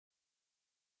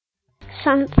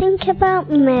Something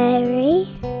about Mary.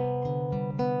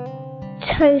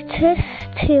 Totus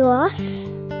Tuus.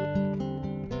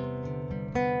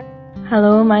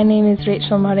 Hello, my name is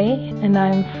Rachel Murray and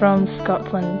I'm from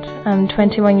Scotland. I'm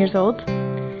 21 years old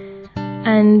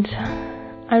and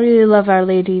I really love Our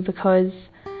Lady because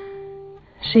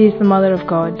she's the Mother of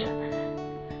God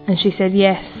and she said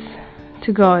yes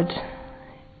to God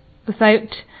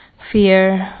without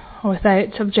fear or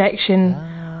without objection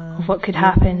of what could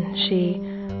happen. She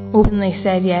openly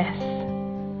said yes,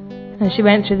 and she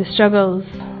went through the struggles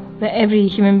that every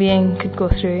human being could go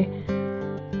through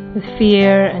with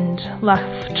fear and lack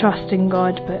of trust in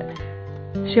God, but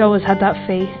she always had that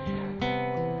faith,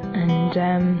 and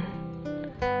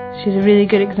she's a really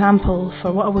good example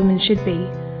for what a woman should be,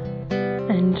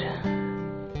 and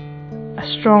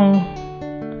a strong,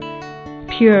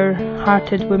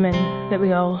 pure-hearted woman that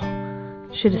we all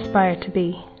should aspire to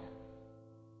be.